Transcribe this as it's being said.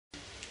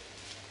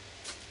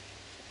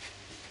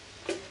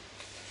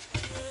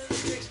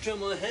Next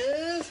drum I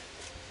have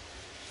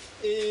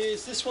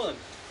is this one,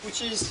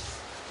 which is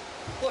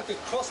like a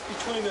cross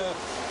between a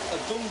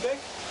Doumbox,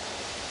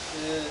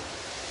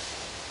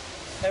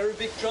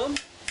 Arabic drum.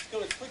 It's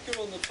got a clicker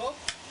on the top,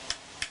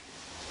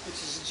 which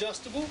is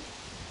adjustable.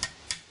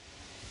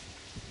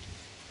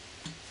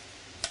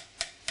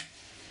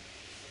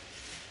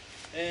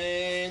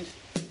 And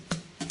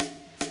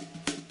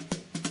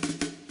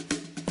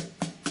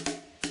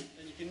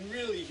you can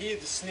really hear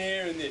the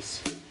snare in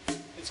this.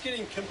 It's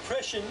getting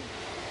compression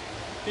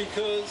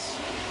because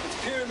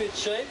it's pyramid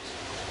shaped.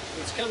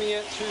 It's coming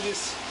out through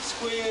this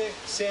square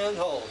sound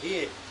hole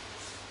here.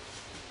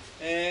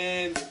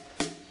 And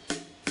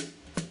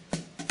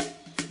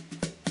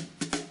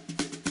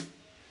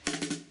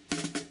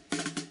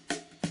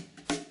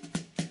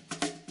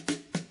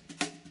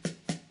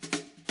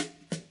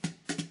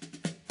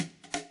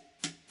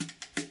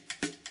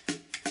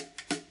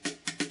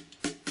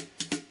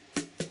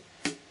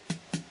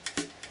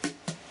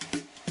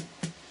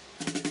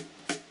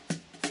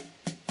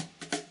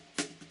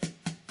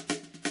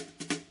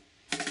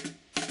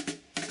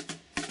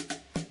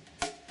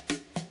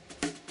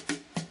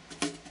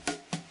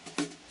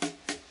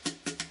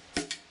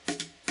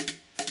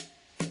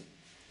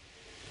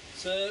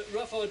so,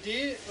 rough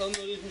idea. I'm not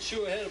even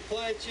sure how to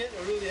play it yet.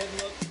 I really haven't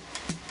got.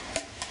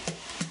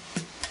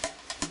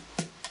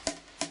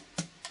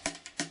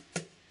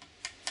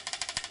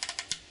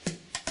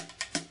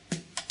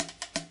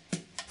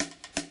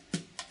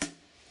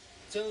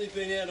 It's only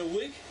been out a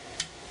week.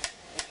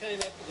 I came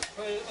up with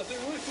I've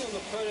been working on the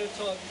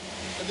prototype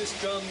of this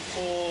drum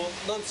for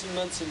months and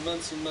months and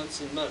months and months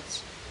and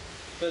months.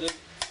 But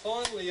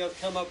finally I've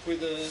come up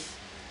with a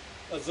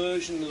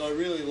version that I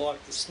really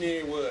like. The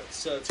snare works.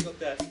 So it's got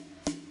that.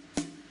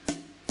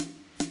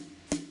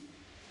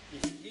 You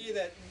can hear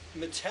that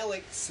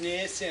metallic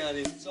snare sound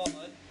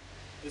inside.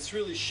 It's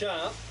really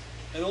sharp,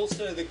 and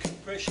also the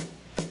compression.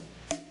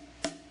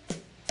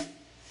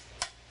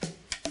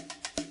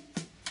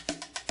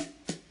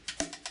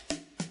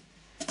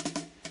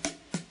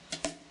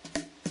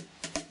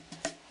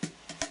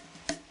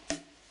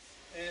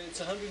 And it's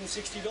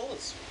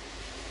 $160.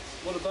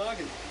 What a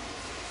bargain.